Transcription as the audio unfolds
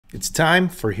It's time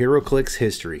for Heroclix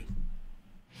History.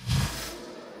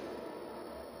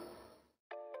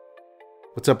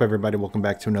 What's up, everybody? Welcome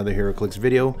back to another Heroclix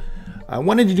video. I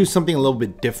wanted to do something a little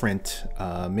bit different,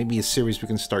 maybe a series we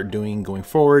can start doing going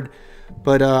forward.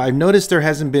 But I've noticed there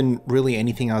hasn't been really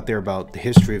anything out there about the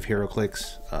history of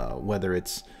Heroclix, whether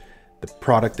it's the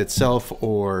product itself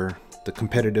or the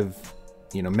competitive,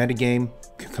 metagame,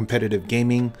 competitive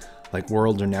gaming, like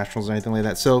Worlds or Nationals or anything like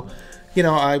that. So,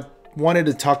 I wanted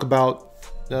to talk about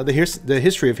the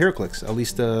history of Heroclix, at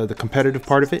least the competitive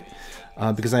part of it,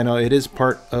 because I know it is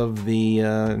part of the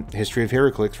history of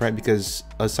Heroclix, right? Because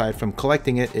aside from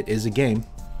collecting it, it is a game.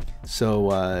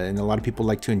 So, and a lot of people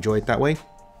like to enjoy it that way.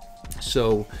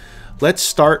 So let's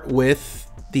start with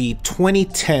the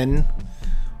 2010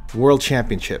 World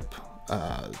Championship.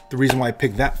 The reason why I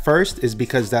picked that first is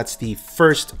because that's the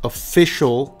first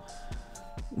official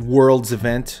Worlds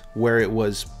event where it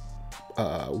was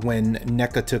when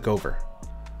NECA took over.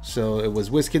 So it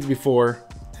was WizKids before,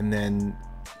 and then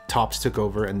Tops took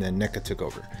over, and then NECA took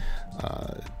over.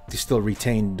 They still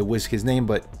retained the WizKids name,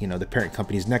 but the parent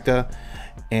company is NECA.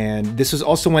 And this was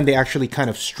also when they actually kind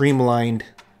of streamlined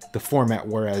the format,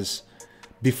 whereas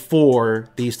before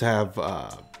they used to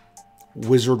have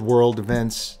Wizard World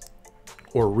events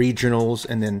or regionals,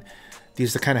 and then they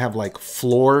used to kind of have like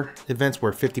floor events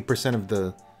where 50% of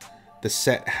the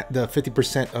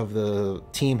 50% of the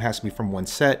team has to be from one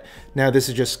set. Now this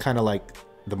is just kind of like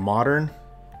the modern,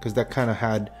 because that kind of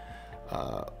had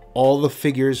all the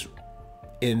figures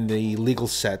in the legal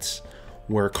sets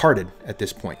were carded at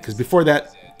this point, because before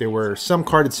that there were some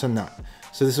carded, some not.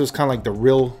 So this was kind of like the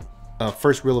real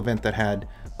first real event that had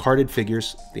carded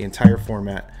figures, the entire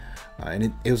format.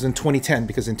 And it was in 2010,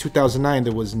 because in 2009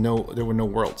 there were no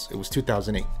Worlds. It was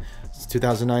 2008. So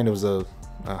 2009 it was a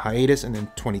hiatus, and then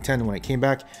 2010 when it came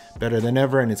back, better than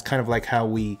ever. And it's kind of like how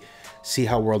we see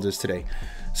how World is today.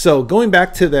 So going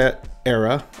back to that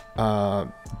era,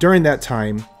 during that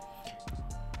time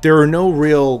there were no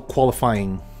real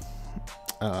qualifying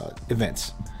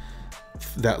events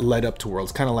that led up to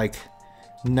Worlds. Kind of like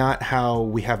not how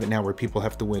we have it now, where people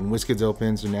have to win WizKids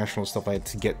Opens or National stuff like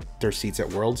that to get their seats at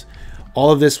Worlds.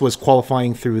 All of this was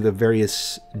qualifying through the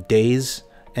various days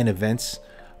and events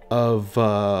of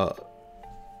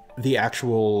the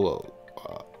actual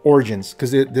Origins,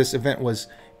 because this event was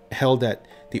held at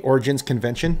the Origins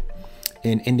convention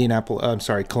in Indianapolis,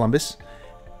 Columbus,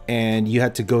 and you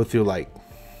had to go through like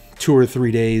 2 or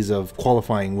 3 days of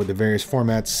qualifying with the various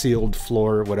formats, sealed,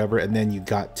 floor, whatever, and then you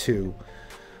got to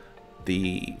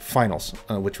the finals,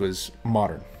 which was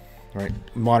modern, right?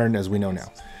 Modern as we know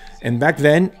now. And back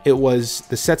then it was,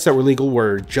 the sets that were legal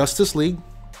were Justice League,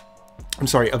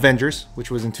 Avengers,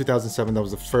 which was in 2007. That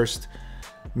was the first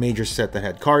major set that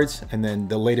had cards. And then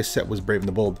the latest set was Brave and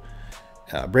the Bold.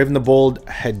 Brave and the Bold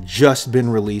had just been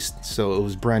released, so it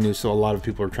was brand new. So a lot of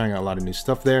people were trying out a lot of new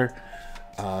stuff there.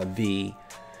 The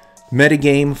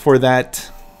metagame for that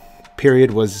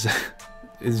period was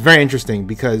is very interesting,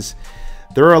 because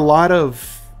there are a lot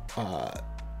of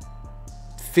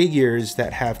figures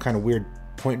that have kind of weird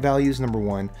point values, number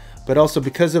one, but also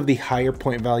because of the higher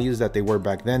point values that they were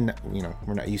back then,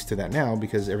 we're not used to that now,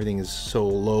 because everything is so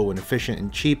low and efficient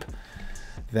and cheap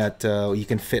that you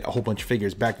can fit a whole bunch of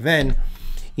figures. Back then,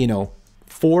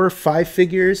 4 or 5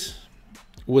 figures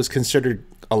was considered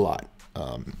a lot.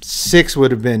 6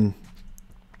 would have been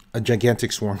a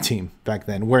gigantic swarm team back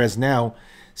then, whereas now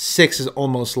 6 is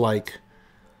almost like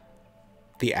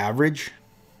the average.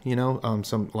 A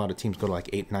lot of teams go to like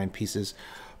 8, 9 pieces,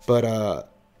 but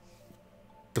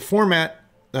the format,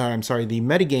 the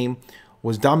metagame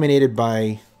was dominated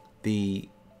by the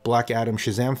Black Adam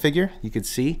Shazam figure. You could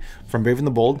see from Brave and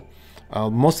the Bold.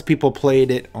 Most people played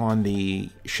it on the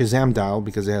Shazam dial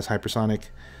because it has hypersonic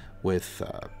with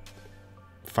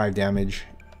 5 damage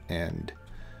and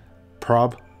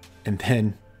prob, and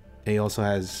then it also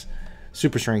has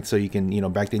super strength, so you can,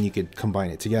 back then you could combine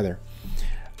it together.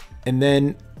 And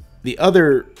then the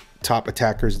other top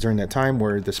attackers during that time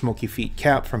were the Smoky Feet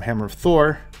Cap from Hammer of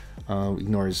Thor.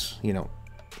 Ignores,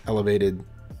 elevated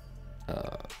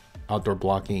outdoor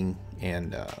blocking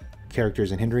and characters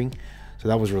and hindering. So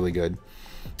that was really good.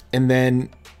 And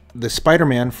then the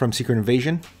Spider-Man from Secret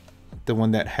Invasion, the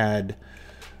one that had,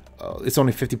 it's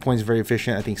only 50 points, very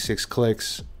efficient, I think 6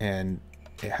 clicks, and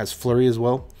it has flurry as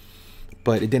well.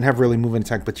 But it didn't have really movement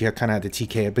attack, but you kind of had the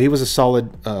TK. But he was a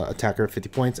solid attacker at 50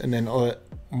 points. And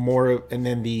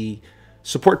then the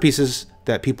support pieces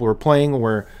that people were playing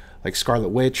were like Scarlet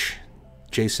Witch,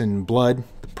 Jason Blood,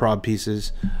 the prob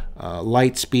pieces.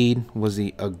 Light Speed was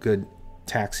a good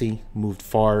taxi, moved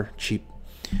far, cheap.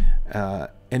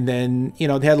 And then, they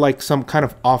had like some kind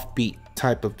of offbeat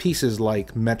type of pieces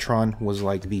like Metron was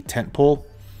like the tent pole.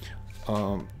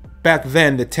 Back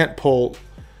then, the tent pole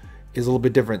is a little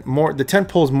bit different. The tent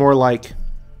pole is more like,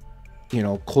 you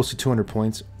know, close to 200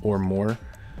 points or more.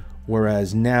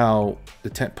 Whereas now the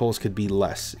tent poles could be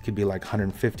less. It could be like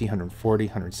 150, 140,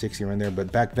 160 around there.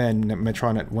 But back then,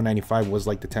 Metron at 195 was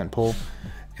like the tent pole.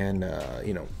 And,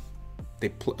 you know, they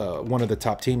one of the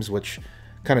top teams, which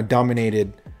kind of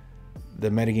dominated the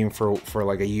metagame for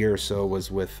like a year or so, was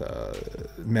with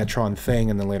Metron Thing,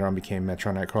 and then later on became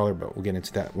Metron Nightcrawler, but we'll get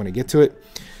into that when I get to it.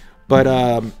 But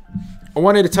I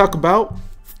wanted to talk about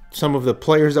some of the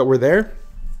players that were there.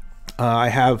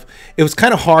 It was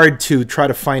kind of hard to try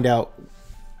to find out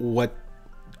what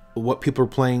people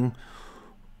were playing,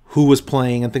 who was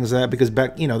playing, and things like that, because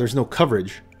back, you know, there's no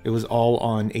coverage. It was all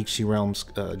on HC Realms,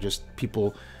 just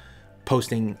people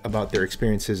posting about their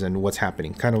experiences and what's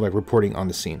happening, kind of like reporting on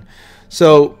the scene.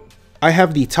 So I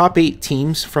have the top 8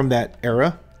 teams from that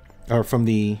era, or from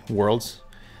the Worlds.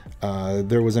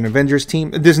 There was an Avengers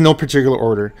team. There's no particular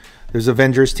order. There's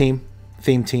Avengers team,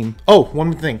 theme team. Oh, one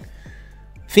more thing.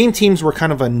 Theme teams were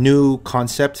kind of a new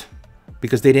concept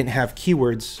because they didn't have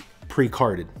keywords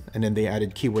pre-carded, and then they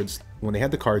added keywords when they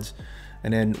had the cards.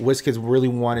 And then WizKids really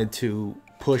wanted to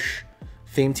push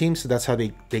theme teams, so that's how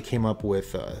they came up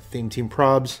with theme team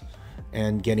probs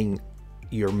and getting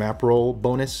your map roll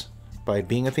bonus by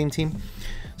being a theme team.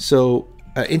 So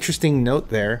interesting note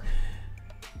there,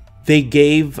 they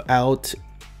gave out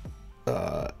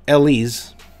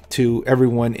LEs to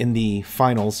everyone in the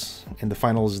finals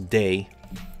day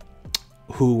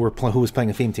who was playing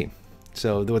a theme team.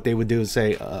 So what they would do is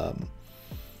say,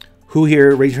 who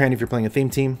here, raise your hand if you're playing a theme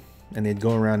team, and they'd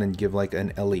go around and give like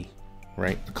an LE,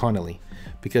 right, a con LE,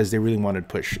 because they really wanted to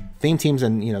push theme teams,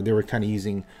 and you know, they were kind of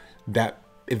using that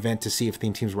event to see if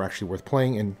theme teams were actually worth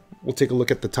playing. And we'll take a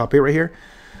look at the top 8 right here.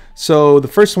 So the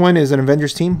first one is an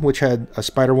Avengers team, which had a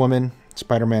Spider-Woman,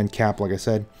 Spider-Man, Cap, like I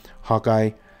said,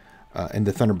 Hawkeye, and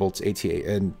the Thunderbolts ATA.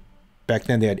 And back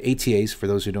then they had ATAs, for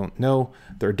those who don't know.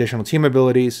 They're additional team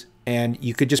abilities, and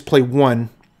you could just play one,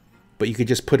 but you could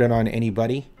just put it on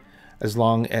anybody as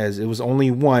long as it was only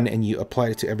one and you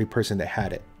applied it to every person that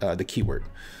had it, the keyword.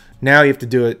 Now you have to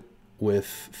do it with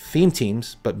theme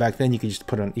teams, but back then you could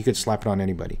just slap it on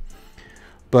anybody.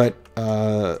 But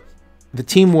the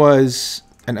team was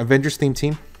an Avengers theme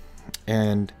team,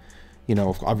 and you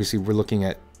know, obviously we're looking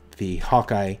at the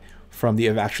Hawkeye from the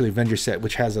actual Avengers set,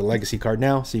 which has a legacy card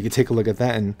now, so you could take a look at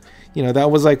that. And you know, that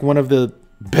was like one of the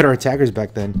better attackers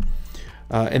back then.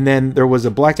 And then there was a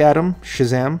Black Adam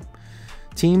Shazam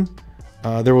team.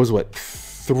 There was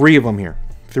 3 of them here,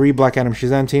 3 Black Adam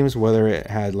Shazam teams, whether it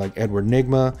had like Edward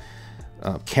Nigma,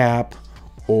 Cap,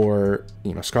 or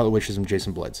you know, Scarlet Witches and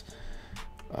Jason Bloods.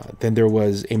 Then there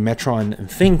was a Metron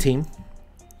Thing team,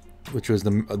 which was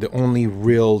the only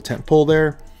real tentpole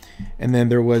there. And then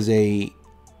there was a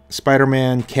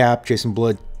Spider-Man, Cap, Jason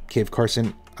Blood, Cave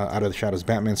Carson, Out of the Shadows,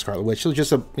 Batman, Scarlet Witch. So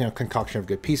just a concoction of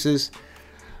good pieces.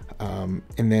 And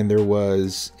then there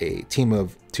was a team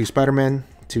of 2 Spider-Men,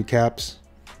 2 Caps,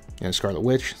 and Scarlet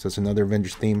Witch. So it's another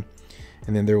Avengers theme.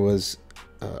 And then there was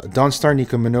Dawnstar,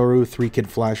 Nico Minoru, 3 Kid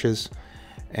Flashes,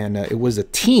 and it was a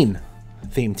teen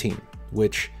theme team,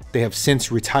 which they have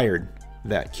since retired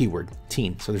that keyword,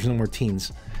 teen. So there's no more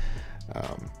teens.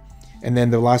 And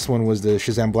then the last one was the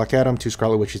Shazam Black Adam, 2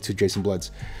 Scarlet Witches, 2 Jason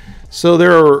Bloods. So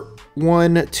there are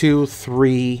 1, 2,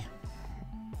 3,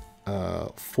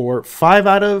 4, 5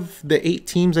 out of the 8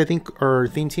 teams, I think, are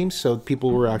theme teams. So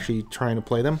people were actually trying to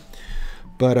play them.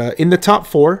 But in the top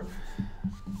 4,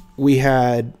 we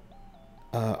had...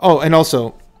 and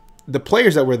also, the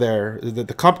players that were there,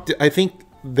 I think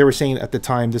they were saying at the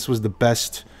time this was the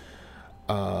best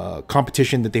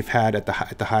competition that they've had at the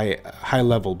high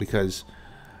level, because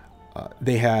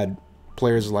they had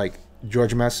players like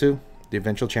George Masu, the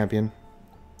eventual champion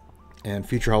and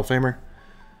future Hall of Famer,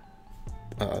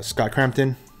 Scott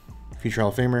Crampton, future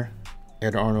Hall of Famer,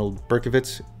 Ed Arnold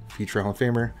Berkowitz, future Hall of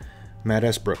Famer, Matt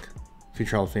Esbrook,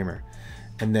 future Hall of Famer,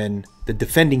 and then the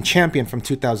defending champion from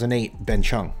 2008, Ben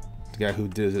Chung, the guy who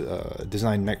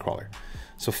designed Nightcrawler.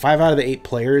 So 5 out of the 8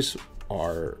 players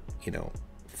are,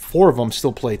 4 of them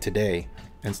still play today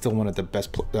and still one of the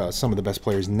best, some of the best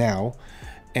players now.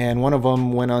 And one of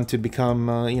them went on to become,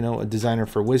 a designer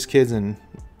for WizKids and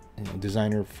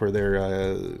designer for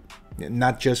their,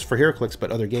 not just for Heroclix,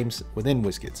 but other games within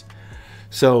WizKids.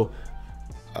 So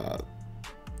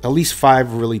at least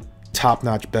 5 really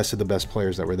top-notch, best of the best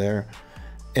players that were there.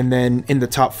 And then in the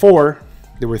top 4,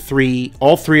 there were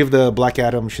all 3 of the Black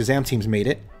Adam Shazam teams made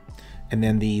it. And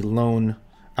then the lone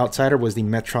outsider was the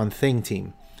Metron Thing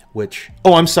team, which,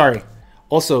 oh, I'm sorry.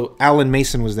 Also, Alan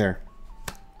Mason was there.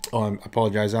 Oh, I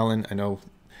apologize, Alan. I know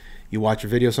you watch your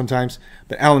video sometimes,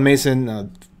 but Alan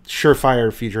Mason,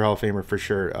 surefire future Hall of Famer for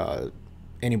sure.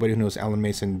 Anybody who knows Alan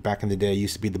Mason back in the day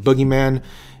used to be the boogeyman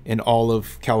in all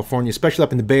of California, especially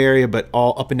up in the Bay Area, but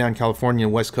all up and down California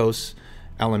and West Coast.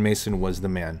 Alan Mason was the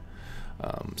man.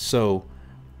 So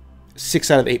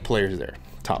 6 out of 8 players there,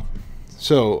 top.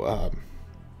 So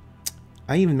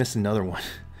I even missed another one.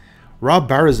 Rob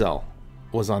Barazell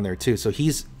was on there too, so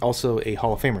he's also a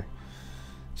Hall of Famer.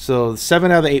 So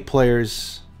 7 out of the 8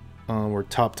 players were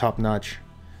top notch,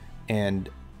 and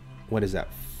what is that?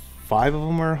 5 of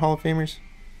them are Hall of Famers.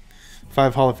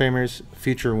 5 Hall of Famers,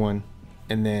 future one,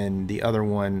 and then the other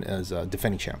one is a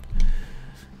defending champ.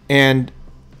 And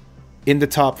in the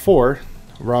top 4,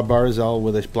 Rob Barazell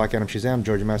with a Black Adam Shazam,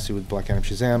 George Massey with Black Adam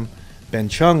Shazam, Ben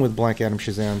Chung with Black Adam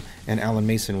Shazam, and Alan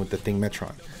Mason with the Thing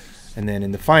Metron. And then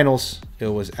in the finals, it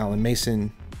was Alan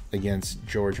Mason against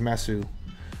George Massey,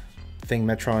 Thing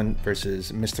Metron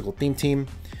versus Mystical Theme Team.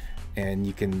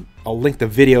 And I'll link the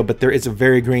video, but there is a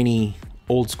very grainy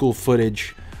old school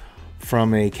footage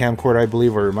from a camcorder, I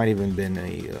believe, or it might even been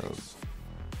a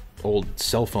old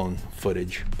cell phone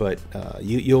footage, but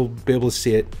you'll be able to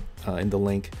see it in the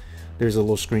link. There's a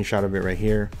little screenshot of it right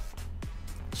here.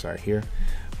 Sorry, here.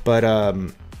 But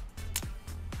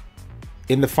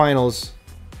in the finals,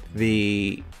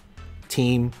 the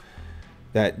team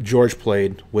that George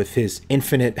played with his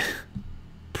infinite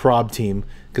prob team,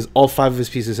 because all 5 of his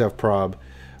pieces have prob,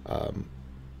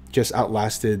 just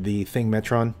outlasted the Thing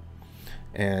Metron.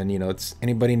 And it's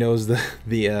anybody knows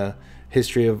the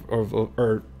history of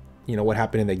or what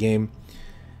happened in the game.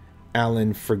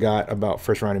 Alan forgot about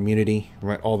first round immunity,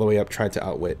 right all the way up, tried to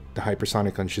outwit the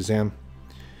hypersonic on Shazam.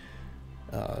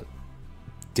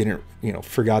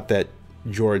 Forgot that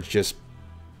George just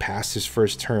passed his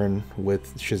first turn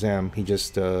with Shazam. He was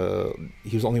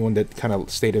the only one that kind of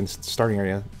stayed in the starting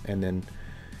area, and then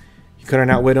he couldn't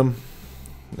outwit him,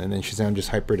 and then Shazam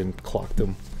just hypered and clocked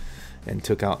him and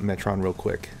took out Metron real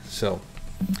quick. So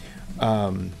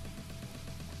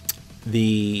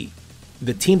the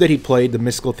team that he played, the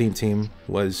Mystical Theme Team,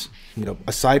 was,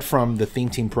 aside from the Theme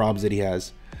Team probs that he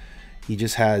has, he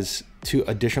just has 2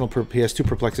 additional, he has 2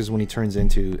 perplexes when he turns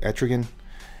into Etrigan,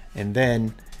 and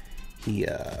then he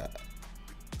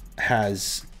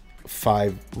has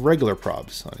 5 regular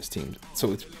probs on his team.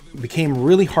 So it became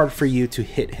really hard for you to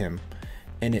hit him,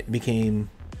 and it became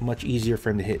much easier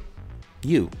for him to hit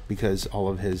you because all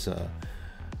of his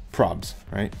probs,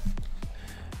 right?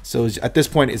 So at this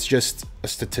point, it's just a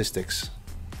statistics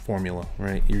formula,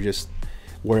 right?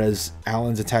 Whereas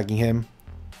Alan's attacking him,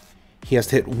 he has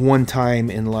to hit 1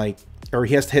 time or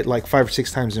he has to hit like 5 or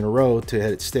 6 times in a row to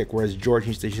hit it stick, whereas George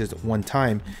needs to hit it 1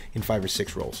 time in 5 or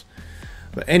 6 rolls.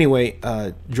 But anyway,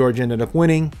 George ended up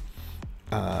winning.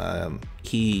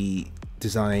 He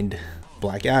designed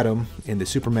Black Adam in the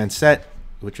Superman set,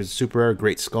 which was super rare,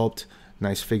 great sculpt,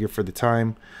 nice figure for the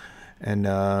time. And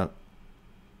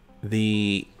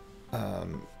the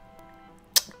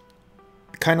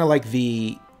kind of like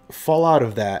the fallout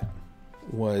of that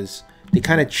was they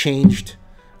kind of changed,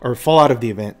 or fallout of the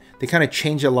event, they kind of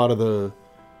changed a lot of the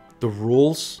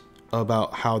rules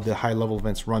about how the high level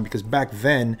events run, because back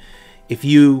then if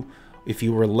you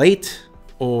were late,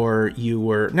 or you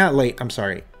were not late, I'm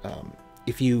sorry,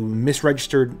 if you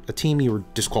misregistered a team, you were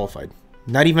disqualified.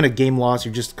 Not even a game loss,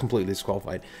 you're just completely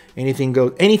disqualified. Anything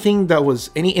that was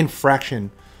any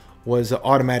infraction was an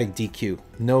automatic DQ,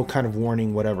 no kind of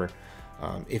warning, whatever.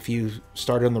 If you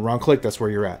started on the wrong click, that's where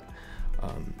you're at.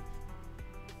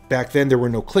 Back then there were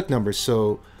no click numbers,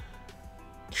 so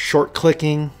short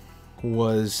clicking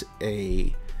was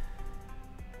a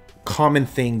common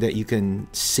thing that you can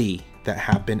see that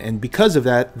happened, and because of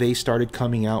that they started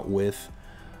coming out with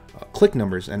click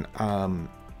numbers. And I'm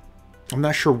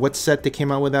not sure what set they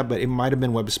came out with that, but it might have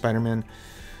been Web of Spider-Man.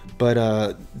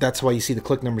 But that's why you see the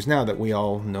click numbers now that we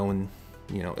all know and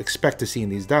expect to see in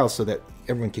these dials, so that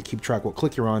everyone can keep track what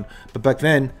click you're on. But back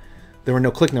then there were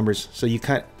no click numbers, so you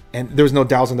can't, and there was no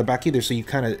dials on the back either, so you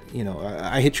kind of,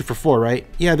 I hit you for 4, right?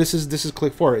 Yeah, this is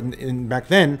click 4, and back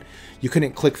then you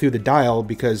couldn't click through the dial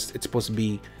because it's supposed to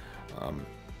be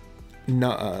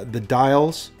the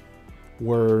dials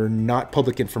were not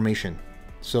public information.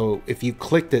 So if you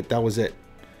clicked it, that was it,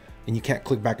 and you can't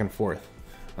click back and forth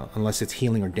unless it's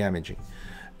healing or damaging.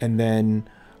 And then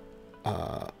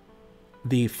I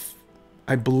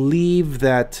believe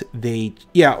that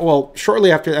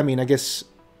shortly after, I guess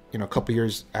a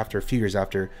few years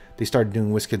after, they started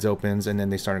doing WizKids Opens, and then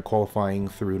they started qualifying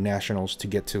through nationals to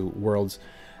get to Worlds,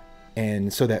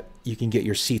 and so that you can get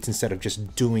your seats instead of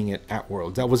just doing it at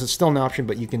Worlds. That was still an option,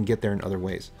 but you can get there in other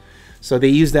ways. So they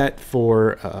use that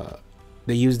for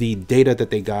they use the data that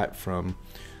they got from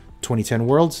 2010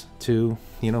 Worlds to,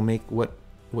 you know, make what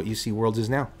you see Worlds is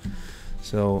now.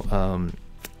 So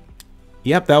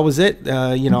yep, that was it.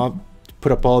 You know, I'll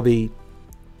put up all the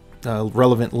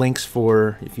relevant links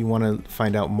for if you want to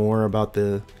find out more about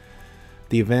the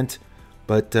event.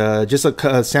 But just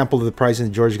a sample of the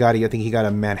pricing. George got, I think he got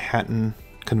a Manhattan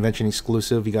convention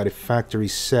exclusive. He got a factory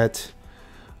set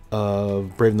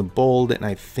of Brave and the Bold, and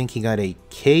I think he got a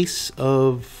case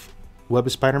of Web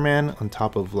of Spider-Man on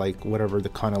top of like whatever the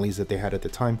Connollys that they had at the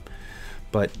time.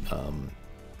 But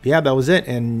yeah, that was it.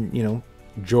 And you know,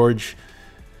 George,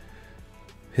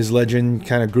 his legend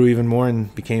kind of grew even more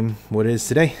and became what it is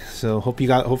today. So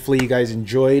hopefully you guys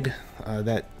enjoyed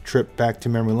that trip back to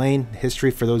memory lane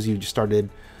history for those of you who just started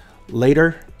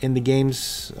later in the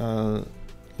game's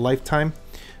lifetime.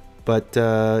 But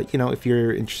you know, if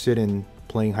you're interested in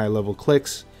playing high level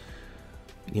clicks,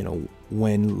 you know,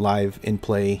 when live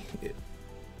in-person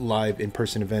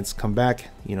events come back,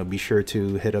 you know, be sure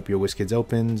to hit up your WizKids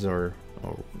Opens or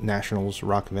Nationals,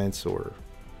 Rock events, or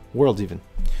Worlds even.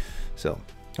 So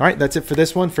all right, that's it for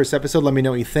this one, first episode. Let me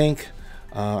know what you think.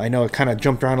 I know I kind of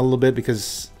jumped around a little bit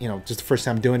because, you know, just the first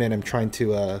time doing it, I'm trying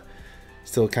to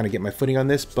still kind of get my footing on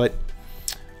this. But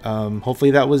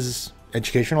hopefully that was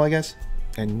educational, I guess.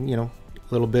 And, you know,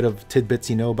 a little bit of tidbits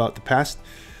you know about the past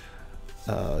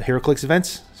Heroclix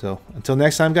events. So until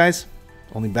next time, guys,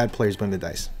 only bad players win the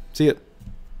dice. See ya.